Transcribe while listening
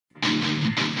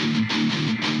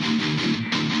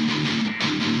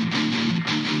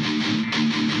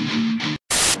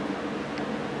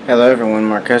Hello everyone,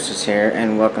 Marcos is here,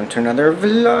 and welcome to another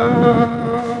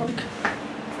vlog.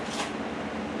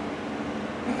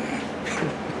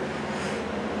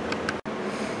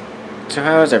 So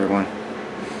how is everyone?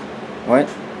 What?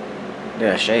 Did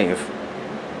I shave?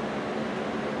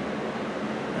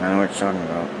 I don't know what you're talking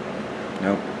about.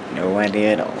 Nope, no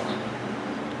idea at all.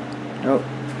 Nope.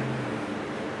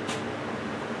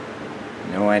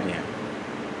 No idea.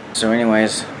 So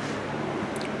anyways,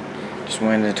 just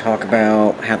wanted to talk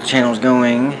about how the channel's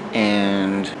going,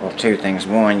 and, well, two things.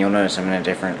 One, you'll notice I'm in a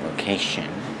different location,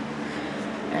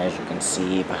 as you can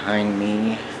see behind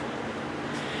me.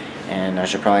 And I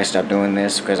should probably stop doing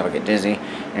this because I'll get dizzy.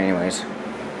 Anyways.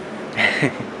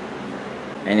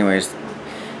 Anyways,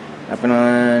 I've been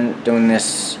on doing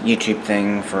this YouTube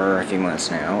thing for a few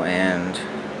months now, and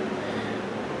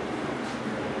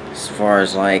as far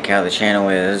as like how the channel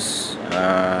is,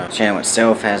 the channel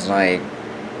itself has like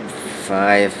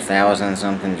 5,000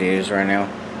 something views right now,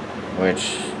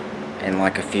 which in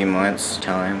like a few months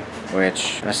time,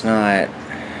 which that's not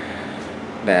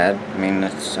bad. I mean,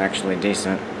 that's actually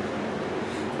decent,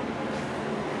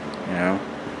 you know.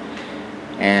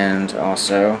 And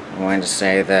also, I wanted to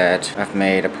say that I've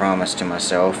made a promise to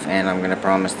myself, and I'm gonna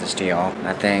promise this to y'all.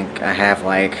 I think I have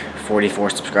like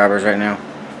 44 subscribers right now.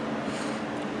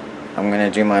 I'm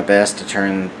gonna do my best to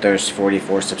turn those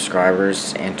 44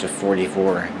 subscribers into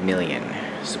 44 million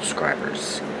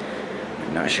subscribers.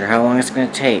 I'm not sure how long it's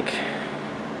gonna take,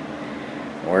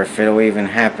 or if it'll even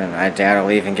happen. I doubt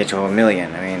I'll even get to a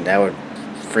million. I mean, that would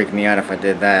freak me out if I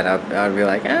did that. I'd be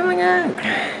like, oh my god.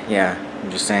 Yeah,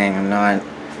 I'm just saying, I'm not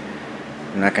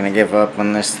gonna give up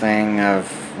on this thing.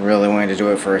 I've really wanted to do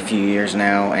it for a few years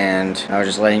now, and I was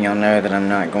just letting y'all know that I'm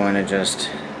not going to just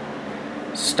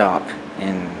stop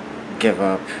and give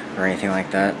up or anything like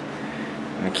that.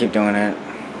 I'm gonna keep doing it.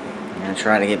 I'm gonna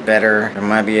try to get better. There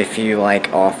might be a few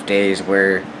like off days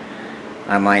where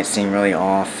I might seem really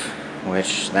off,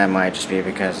 which that might just be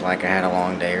because like I had a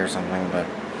long day or something, but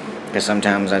because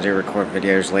sometimes I do record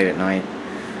videos late at night.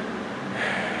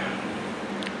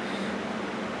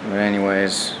 But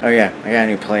anyways, oh yeah, I got a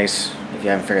new place. If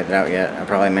you haven't figured that out yet, I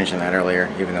probably mentioned that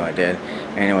earlier, even though I did.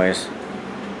 Anyways,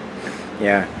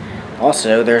 yeah.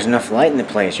 Also, there's enough light in the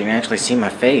place. You can actually see my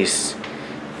face.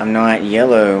 I'm not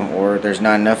yellow, or there's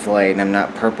not enough light, and I'm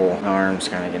not purple. My arm's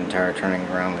kind of getting tired turning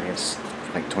around. Like it's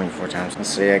like 24 times. Let's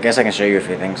see. I guess I can show you a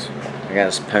few things. I got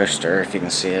this poster, if you can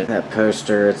see it. That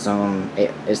poster, it's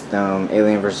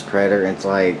Alien vs Predator. It's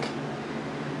like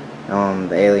the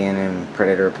alien and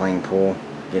Predator playing pool.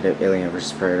 Get it? Alien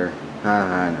vs Predator.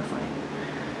 Haha, not funny.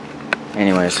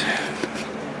 Anyways.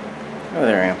 Oh,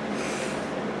 there I am.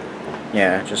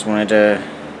 Yeah, just wanted to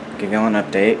give y'all an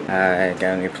update. I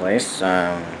got a new place.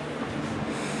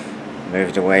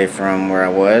 Moved away from where I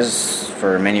was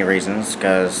for many reasons,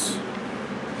 because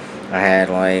I had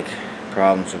like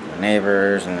problems with my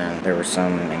neighbors, and then there were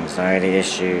some anxiety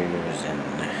issues and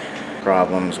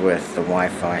problems with the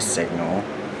Wi-Fi signal.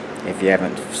 If you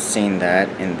haven't seen that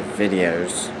in the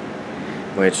videos,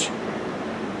 which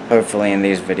hopefully in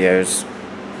these videos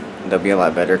they'll be a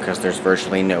lot better, because there's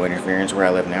virtually no interference where I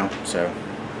live now. So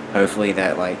hopefully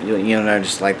that, like, you'll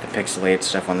notice like the pixelated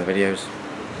stuff on the videos.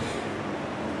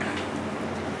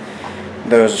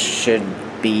 Those should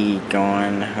be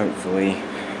gone, hopefully.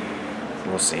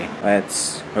 We'll see.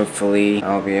 Hopefully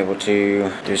I'll be able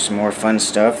to do some more fun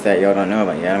stuff that y'all don't know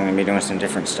about yet. I'm going to be doing some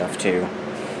different stuff too,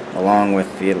 along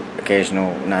with the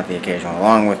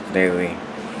along with the daily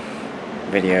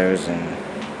videos and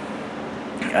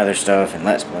other stuff and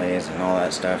let's plays and all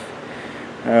that stuff.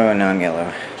 Oh, now I'm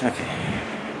yellow. Okay.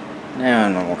 Now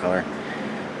I'm normal color.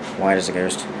 White as a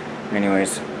ghost.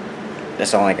 Anyways,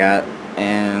 that's all I got,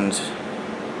 and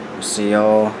we'll see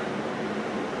y'all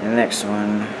in the next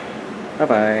one.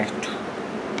 Bye-bye.